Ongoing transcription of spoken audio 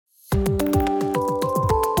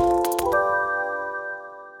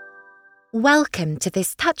Welcome to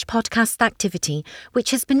this Touch podcast activity,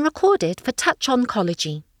 which has been recorded for Touch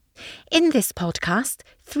Oncology. In this podcast,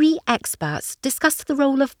 3 experts discuss the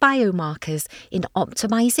role of biomarkers in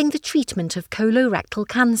optimizing the treatment of colorectal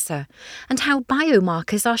cancer and how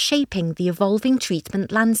biomarkers are shaping the evolving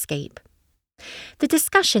treatment landscape. The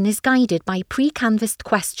discussion is guided by pre-canvassed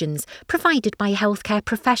questions provided by healthcare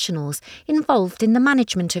professionals involved in the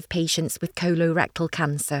management of patients with colorectal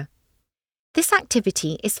cancer. This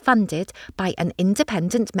activity is funded by an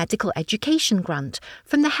independent medical education grant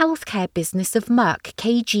from the healthcare business of Merck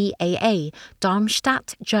KGaA,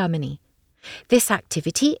 Darmstadt, Germany. This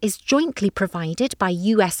activity is jointly provided by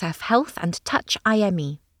USF Health and Touch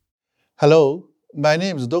IME. Hello, my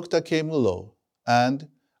name is Dr. Kei Mulo, and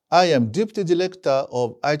I am Deputy Director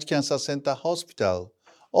of Aichi Cancer Center Hospital,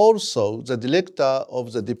 also the Director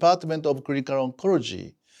of the Department of Clinical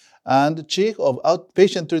Oncology and Chief of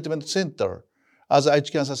Outpatient Treatment Center at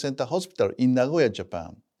Aichi Cancer Center Hospital in Nagoya,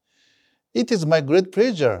 Japan. It is my great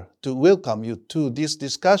pleasure to welcome you to this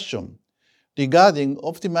discussion regarding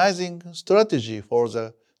optimizing strategy for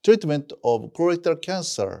the treatment of colorectal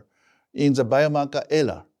cancer in the biomarker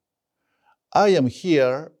era. I am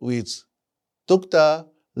here with Dr.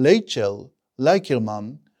 Rachel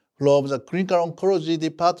Reichelman from the Clinical Oncology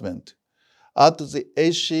Department at the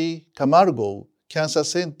AC Camargo Cancer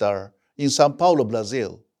Center in São Paulo,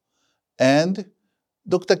 Brazil, and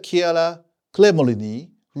Dr. Chiara Cremolini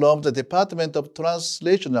from the Department of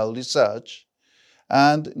Translational Research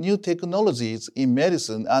and New Technologies in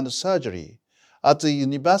Medicine and Surgery at the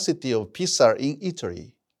University of Pisa in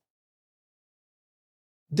Italy.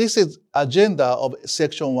 This is agenda of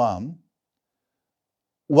section 1.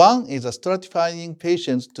 1 is stratifying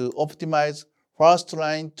patients to optimize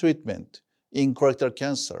first-line treatment in colorectal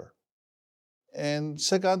cancer. And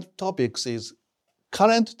second topic is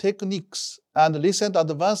current techniques and recent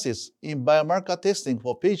advances in biomarker testing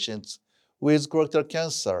for patients with colorectal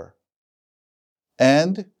cancer.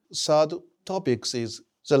 And third topic is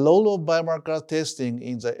the role of biomarker testing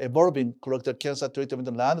in the evolving colorectal cancer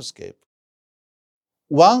treatment landscape.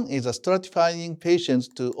 1 is stratifying patients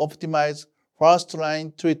to optimize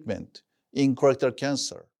first-line treatment in colorectal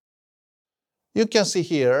cancer. You can see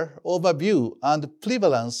here overview and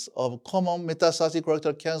prevalence of common metastatic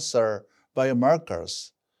colorectal cancer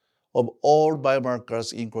biomarkers of all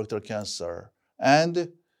biomarkers in colorectal cancer. And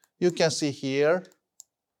you can see here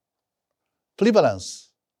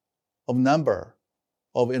prevalence of number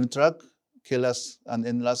of NTRK, KRAS, and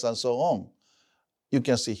NRAS, and so on. You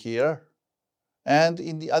can see here. And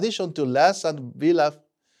in the addition to RAS and BRAF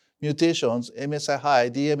mutations, MSI high,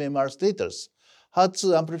 DMMR status,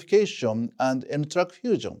 HER2 amplification, and NTRK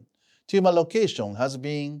fusion, tumor location has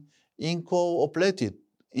been incorporated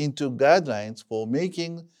into guidelines for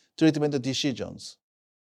making treatment decisions.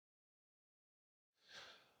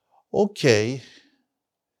 Okay,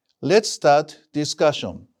 let's start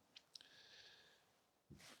discussion.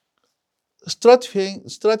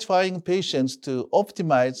 Stratifying patients to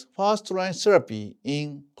optimize first-line therapy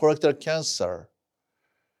in colorectal cancer.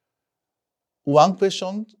 One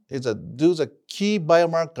question is do the key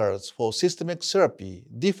biomarkers for systemic therapy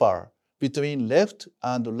differ between left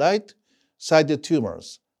and right-sided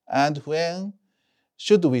tumors, and when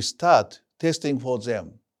should we start testing for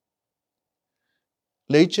them?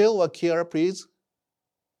 Rachel or Chiara, please.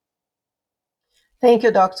 Thank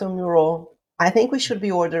you, Dr. Muro. I think we should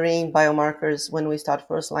be ordering biomarkers when we start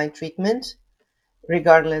first-line treatment,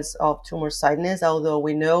 regardless of tumor sidedness, although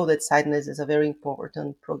we know that sidedness is a very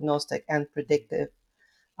important prognostic and predictive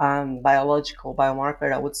biological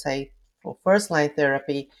biomarker, I would say, for first-line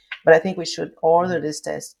therapy. But I think we should order this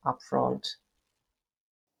test up front.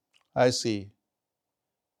 I see.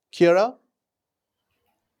 Chiara?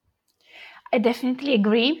 I definitely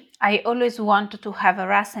agree. I always want to have a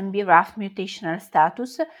RAS and BRAF mutational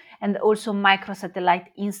status and also microsatellite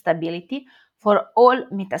instability for all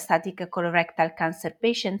metastatic colorectal cancer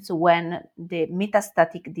patients when the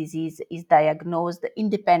metastatic disease is diagnosed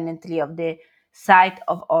independently of the site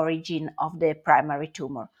of origin of the primary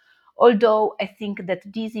tumor. Although I think that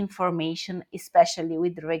this information, especially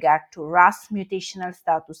with regard to RAS mutational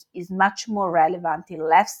status, is much more relevant in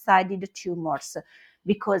left-sided tumors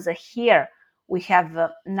because here we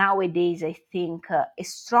have nowadays, I think, a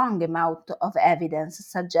strong amount of evidence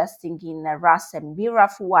suggesting in RAS and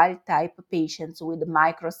BRAF wild-type patients with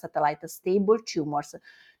microsatellite stable tumors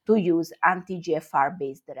to use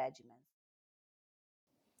anti-GFR-based regimens.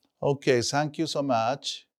 Okay, thank you so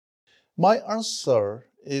much. My answer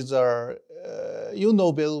is, you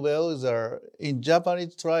know very well, in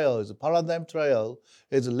Japanese trial, the paradigm trial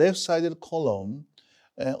is left-sided column,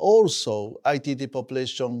 and also ITT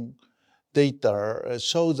population data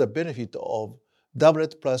shows the benefit of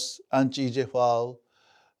doublet plus anti-EGFR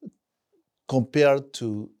compared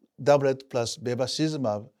to doublet plus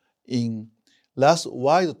bevacizumab in RAS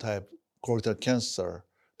wild-type colorectal cancer.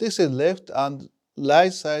 This is left and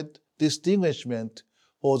right side distinguishment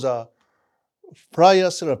for the prior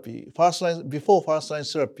therapy, before first-line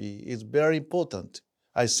therapy is very important,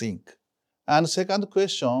 I think. And second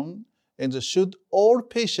question is, should all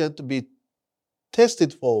patients be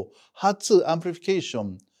tested for HER2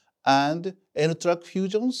 amplification and N-track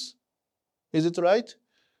fusions? Is it right?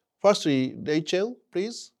 Firstly, Rachel,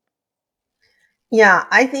 please. Yeah,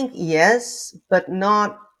 I think yes, but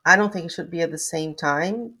not. I don't think it should be at the same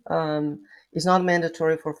time. It's not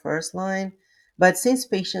mandatory for first line, but since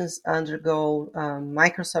patients undergo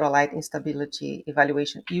microsatellite instability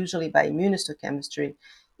evaluation, usually by immunohistochemistry,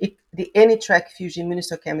 the any-track fusion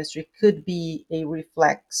immunohistochemistry could be a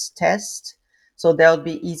reflex test, so that would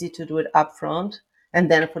be easy to do it upfront,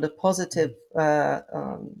 and then for the positive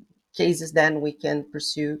cases, then we can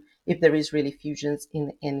pursue if there is really fusions in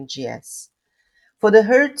the NGS. For the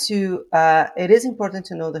HER2, it is important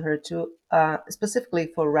to know the HER2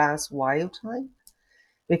 specifically for RAS wild type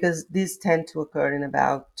because these tend to occur in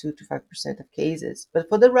about 2 to 5% of cases. But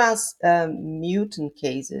for the RAS mutant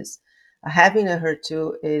cases, having a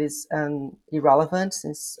HER2 is irrelevant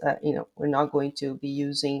since we're not going to be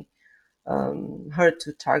using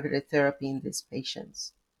HER2 targeted therapy in these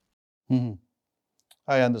patients. Mm-hmm.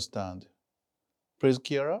 I understand. Please,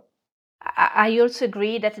 Kiara. I also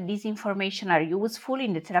agree that these information are useful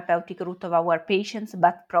in the therapeutic route of our patients,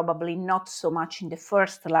 but probably not so much in the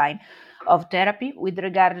first line of therapy. With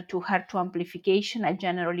regard to HER2 amplification, I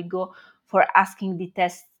generally go for asking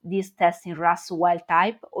these tests in RAS wild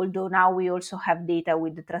type, although now we also have data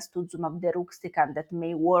with the trastuzumab deruxtecan that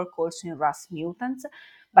may work also in RAS mutants,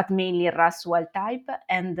 but mainly RAS wild type.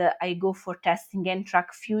 And I go for testing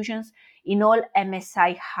NTRK fusions in all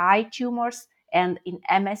MSI high tumors and in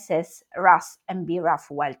MSS, RAS, and BRAF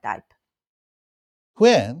wild type.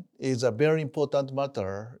 When is a very important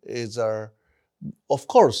matter is, of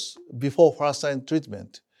course, before first-line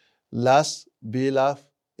treatment, RAS, BRAF,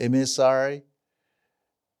 MSI,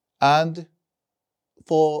 and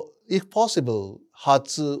for, if possible,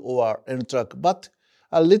 HER2 or N-track, but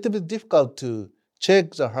a little bit difficult to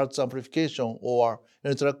check the HER2 amplification or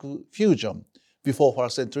N-track fusion before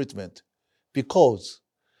first-line treatment because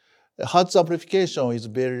HER2 amplification is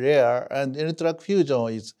very rare and N-track fusion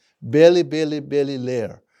is very, very, very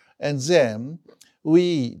rare. And then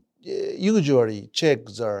we usually check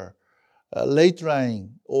the late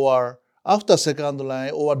line or after second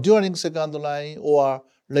line or during second line or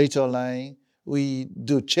later line, we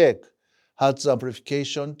do check HER2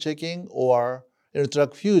 amplification checking or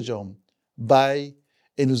N-track fusion by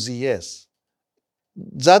NZS.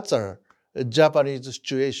 That's a Japanese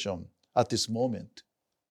situation at this moment.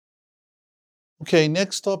 Okay,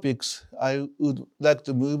 next topics. I would like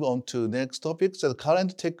to move on to next topics, the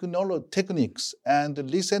current techniques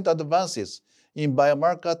and recent advances in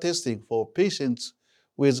biomarker testing for patients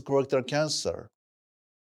with colorectal cancer.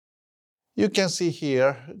 You can see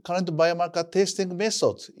here current biomarker testing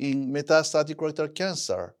methods in metastatic colorectal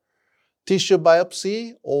cancer. Tissue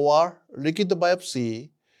biopsy or liquid biopsy.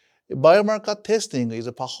 Biomarker testing is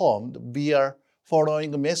performed via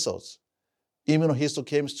following methods: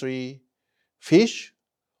 immunohistochemistry, FISH,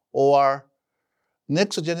 or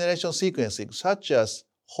next generation sequencing, such as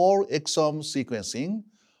whole exome sequencing,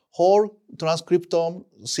 whole transcriptome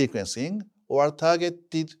sequencing, or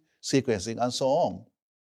targeted sequencing, and so on.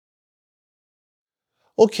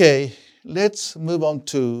 Okay, let's move on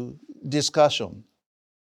to discussion.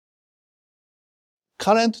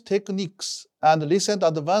 Current techniques and recent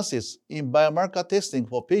advances in biomarker testing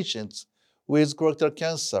for patients with colorectal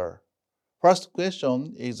cancer. First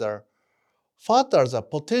question is, what are the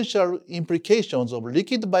potential implications of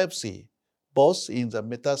liquid biopsy, both in the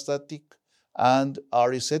metastatic and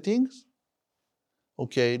early settings?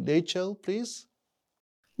 Okay, Rachel, please.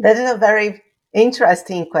 That is a very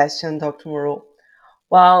interesting question, Dr. Moreau.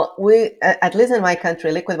 Well, at least in my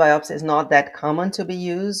country, liquid biopsy is not that common to be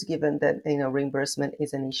used, given that reimbursement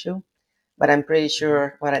is an issue. But I'm pretty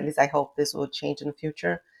sure, well, at least I hope this will change in the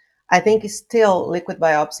future. I think still liquid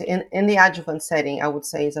biopsy in the adjuvant setting, I would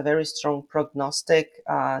say, is a very strong prognostic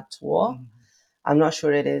tool. I'm not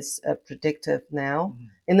sure it is predictive now.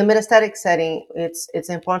 In the metastatic setting, it's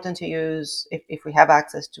important to use, if we have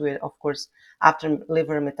access to it, of course, after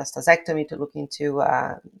liver metastasectomy, to look into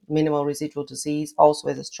minimal residual disease, also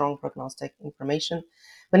as a strong prognostic information.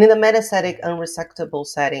 But in the metastatic unresectable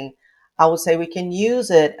setting, I would say we can use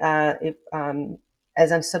it if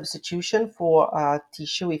as a substitution for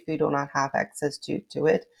tissue if you do not have access to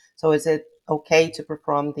it. So is it okay to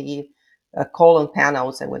perform the colon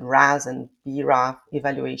panels with RAS and BRAF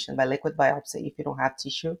evaluation by liquid biopsy if you don't have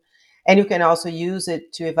tissue? And you can also use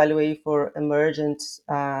it to evaluate for emergent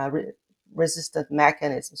resistant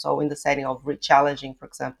mechanisms. So in the setting of rechallenging, for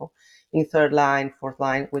example, in third line, fourth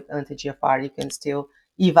line with anti-GFR, you can still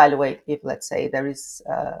evaluate if, let's say, there is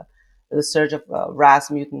the surge of RAS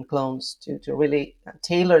mutant clones to really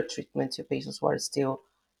tailor treatment to patients who are still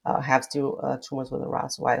have tumors with a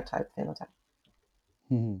RAS wild type phenotype.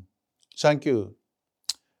 Mhm. Thank you.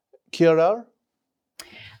 Kiara?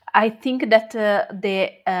 I think that the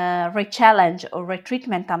rechallenge or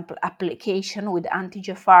retreatment application with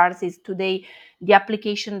anti-GFRs is today the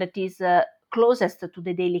application that is closest to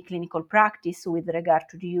the daily clinical practice with regard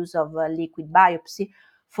to the use of liquid biopsy.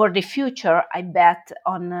 For the future, I bet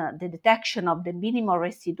on the detection of the minimal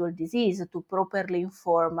residual disease to properly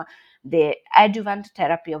inform the adjuvant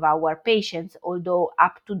therapy of our patients, although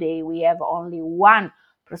up to date we have only one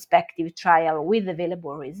prospective trial with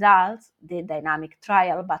available results, the dynamic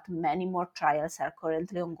trial, but many more trials are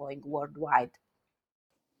currently ongoing worldwide.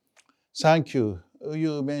 Thank you.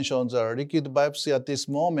 You mentioned the liquid biopsy at this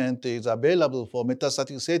moment is available for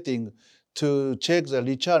metastatic setting to check the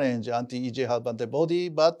rechallenge anti-EGFR antibody,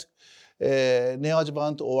 but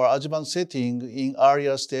neoadjuvant or adjuvant setting in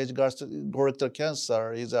earlier stage colorectal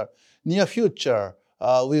cancer is a near future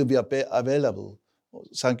will be available.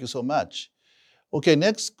 Thank you so much. Okay,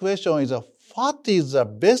 next question is what is the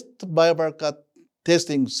best biomarker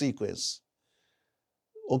testing sequence?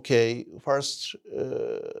 Okay, first,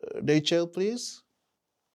 Rachel, please.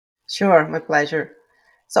 Sure, my pleasure.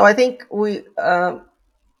 So I think we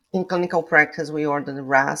in clinical practice we order the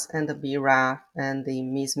RAS and the BRAF and the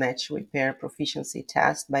mismatch repair proficiency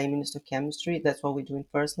test by immunohistochemistry. That's what we do in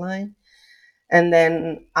first line. And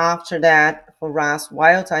then after that, for RAS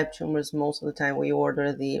wild type tumors, most of the time we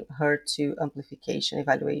order the HER2 amplification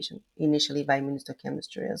evaluation, initially by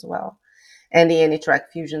immunohistochemistry as well. And the NTRK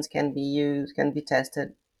fusions can be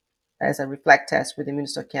tested as a reflect test with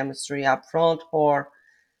immunohistochemistry upfront, or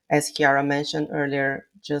as Chiara mentioned earlier,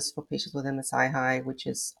 just for patients with MSI high, which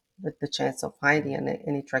is the chance of finding an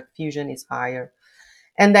NTRK fusion is higher.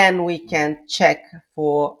 And then we can check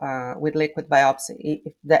for with liquid biopsy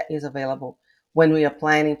if that is available when we are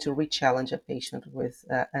planning to re-challenge a patient with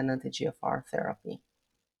an anti-GFR therapy.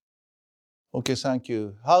 Okay, thank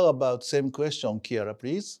you. How about same question, Kiara,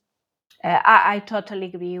 please? I totally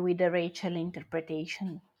agree with the Rachel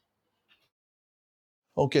interpretation.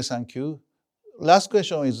 Okay, thank you. Last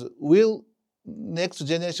question is, will next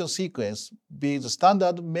generation sequence be the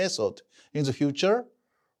standard method in the future?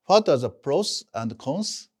 What are the pros and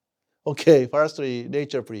cons? Okay, firstly,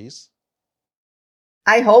 Rachel, please.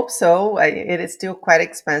 I hope so. It is still quite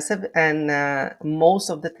expensive, and most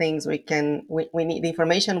of the things we need, the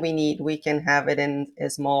information we need, we can have it in a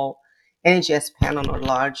small NGS panel or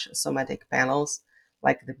large somatic panels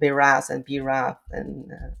like the BRAS and BRAF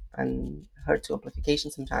and HER2 amplification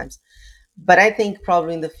sometimes. But I think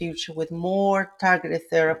probably in the future, with more targeted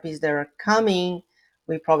therapies that are coming,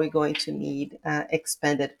 we're probably going to need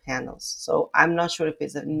expanded panels. So I'm not sure if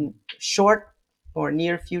it's a short or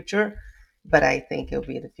near future, but I think it'll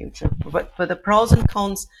be the future. But for the pros and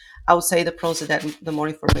cons, I would say the pros is that the more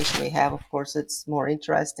information we have, of course, it's more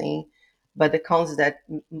interesting. But the cons is that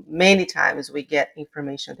many times we get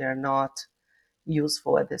information that are not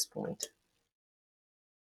useful at this point.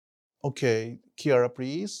 Okay, Kiara,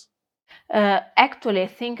 please. Actually, I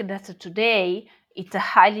think that today it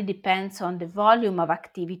highly depends on the volume of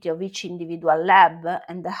activity of each individual lab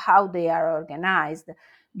and how they are organized.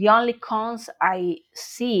 The only cons I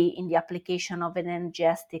see in the application of an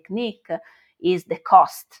NGS technique is the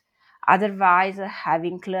cost. Otherwise,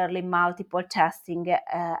 having clearly multiple testing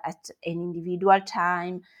at an individual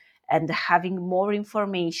time and having more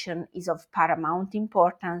information is of paramount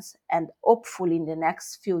importance, and hopefully in the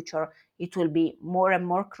next future it will be more and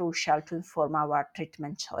more crucial to inform our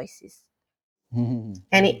treatment choices. And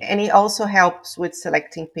it also helps with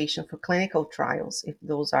selecting patients for clinical trials if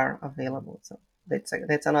those are available. So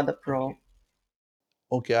that's another pro.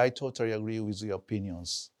 Okay, I totally agree with your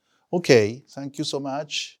opinions. Okay, thank you so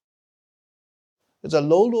much. The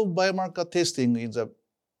role of biomarker testing in the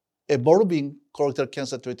evolving colorectal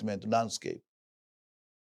cancer treatment landscape.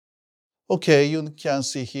 Okay, you can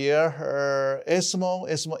see here ESMO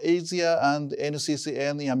Asia, and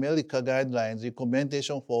NCCN in America guidelines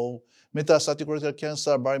recommendation for metastatic colorectal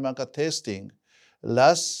cancer biomarker testing.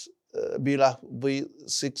 RAS, BRAF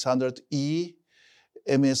V600E,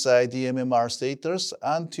 MSI DMMR status,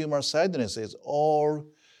 and tumor sidenesses all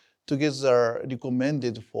together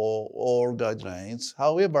recommended for all guidelines.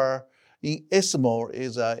 However, in ESMO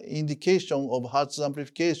is an indication of HER2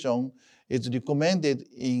 amplification is recommended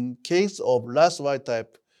in case of RAS wild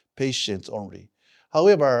type patients only.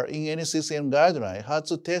 However, in NCCN guideline,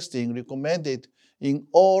 HER2 testing recommended in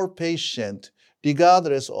all patients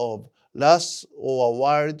regardless of RAS or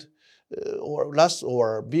wild or RAS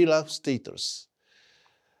or BRAF status.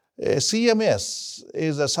 CMS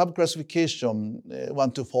is a subclassification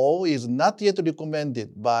 1 to 4 is not yet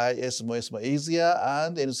recommended by ESMO Asia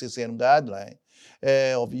and NCCN guideline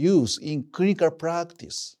of use in clinical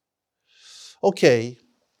practice. Okay,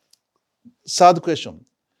 third question.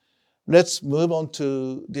 Let's move on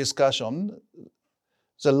to discussion.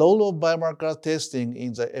 The role of biomarker testing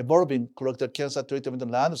in the evolving colorectal cancer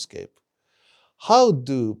treatment landscape. How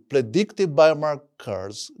do predictive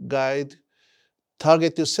biomarkers guide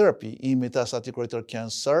targeted therapy in metastatic colorectal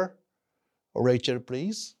cancer? Rachel,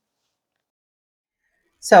 please.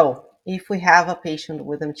 So, if we have a patient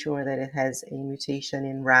with a tumor that it has a mutation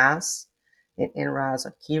in RAS, in NRAS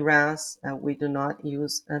or KRAS, we do not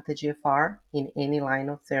use anti-GFR in any line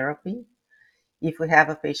of therapy. If we have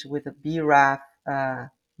a patient with a BRAF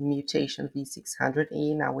mutation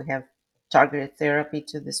V600E, now we have targeted therapy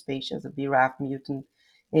to this patient, a BRAF mutant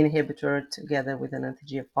inhibitor together with an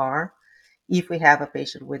anti-GFR. If we have a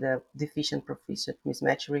patient with a deficient proficient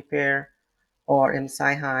mismatch repair or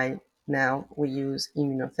MSI high, now we use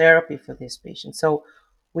immunotherapy for this patient. So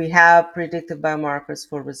we have predictive biomarkers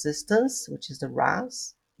for resistance, which is the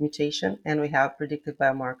RAS mutation, and we have predictive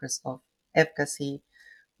biomarkers of efficacy,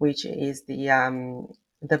 which is the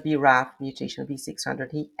BRAF mutation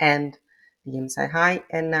V600E and the MSI high,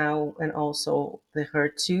 and also the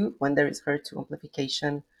HER2. When there is HER2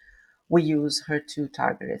 amplification, we use HER2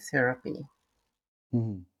 targeted therapy.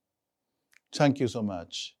 Mm-hmm. Thank you so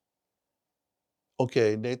much.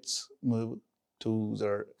 Okay, let's move to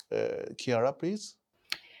the Chiara, please.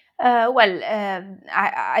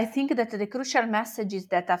 I think that the crucial message is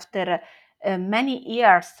that after many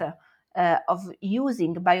years of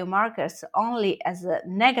using biomarkers only as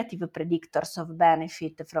negative predictors of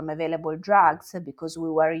benefit from available drugs, because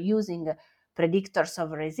we were using predictors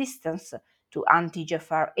of resistance to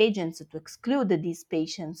anti-GFR agents to exclude these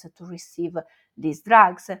patients to receive these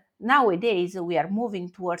drugs, nowadays we are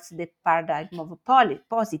moving towards the paradigm of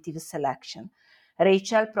positive selection.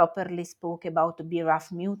 Rachel properly spoke about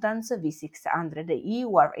BRAF mutants, V600E,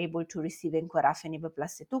 who are able to receive encorafenib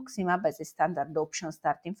plus cetuximab as a standard option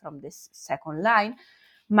starting from this second line.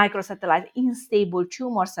 Microsatellite unstable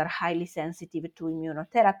tumors are highly sensitive to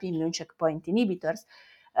immunotherapy, immune checkpoint inhibitors.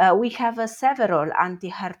 We have several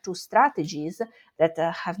anti-HER2 strategies that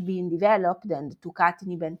have been developed, and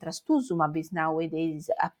tucatinib and trastuzumab is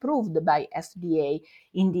nowadays approved by FDA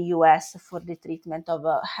in the US for the treatment of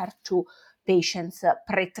HER2 patients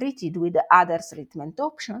pre-treated with other treatment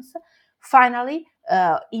options. Finally,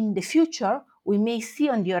 in the future, we may see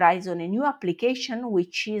on the horizon a new application,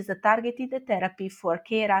 which is a targeted therapy for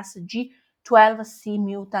KRAS G12C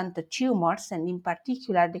mutant tumors, and in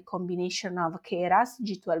particular the combination of KRAS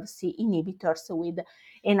G12C inhibitors with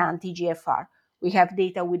an anti-GFR. We have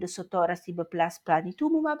data with sotorasib plus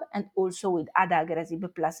blinatumomab and also with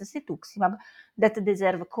adagrasib plus cetuximab that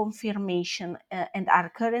deserve confirmation and are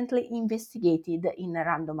currently investigated in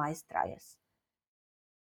randomized trials.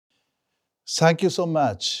 Thank you so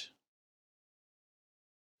much.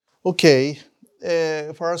 Okay,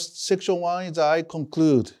 first section 1 is I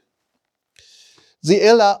conclude. The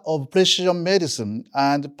era of precision medicine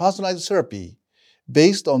and personalized therapy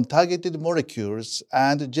based on targeted molecules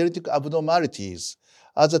and genetic abnormalities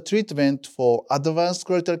as a treatment for advanced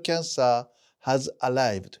colorectal cancer has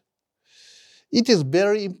arrived. It is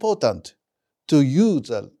very important to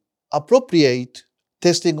use appropriate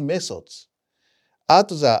testing methods at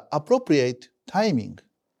the appropriate timing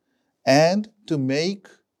and to make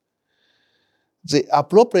the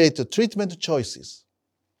appropriate treatment choices.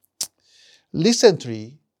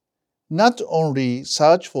 Recently, not only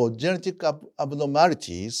search for genetic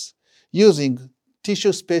abnormalities using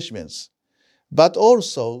tissue specimens, but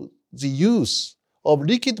also the use of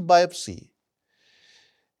liquid biopsy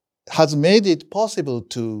has made it possible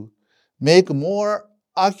to make more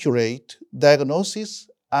accurate diagnosis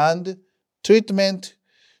and treatment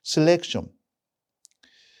selection,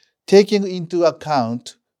 taking into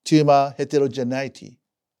account tumor heterogeneity.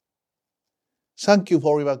 Thank you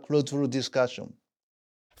for your fruitful discussion.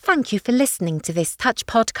 Thank you for listening to this Touch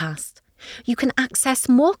podcast. You can access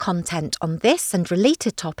more content on this and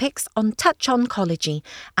related topics on Touch Oncology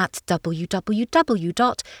at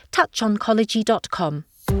www.touchoncology.com.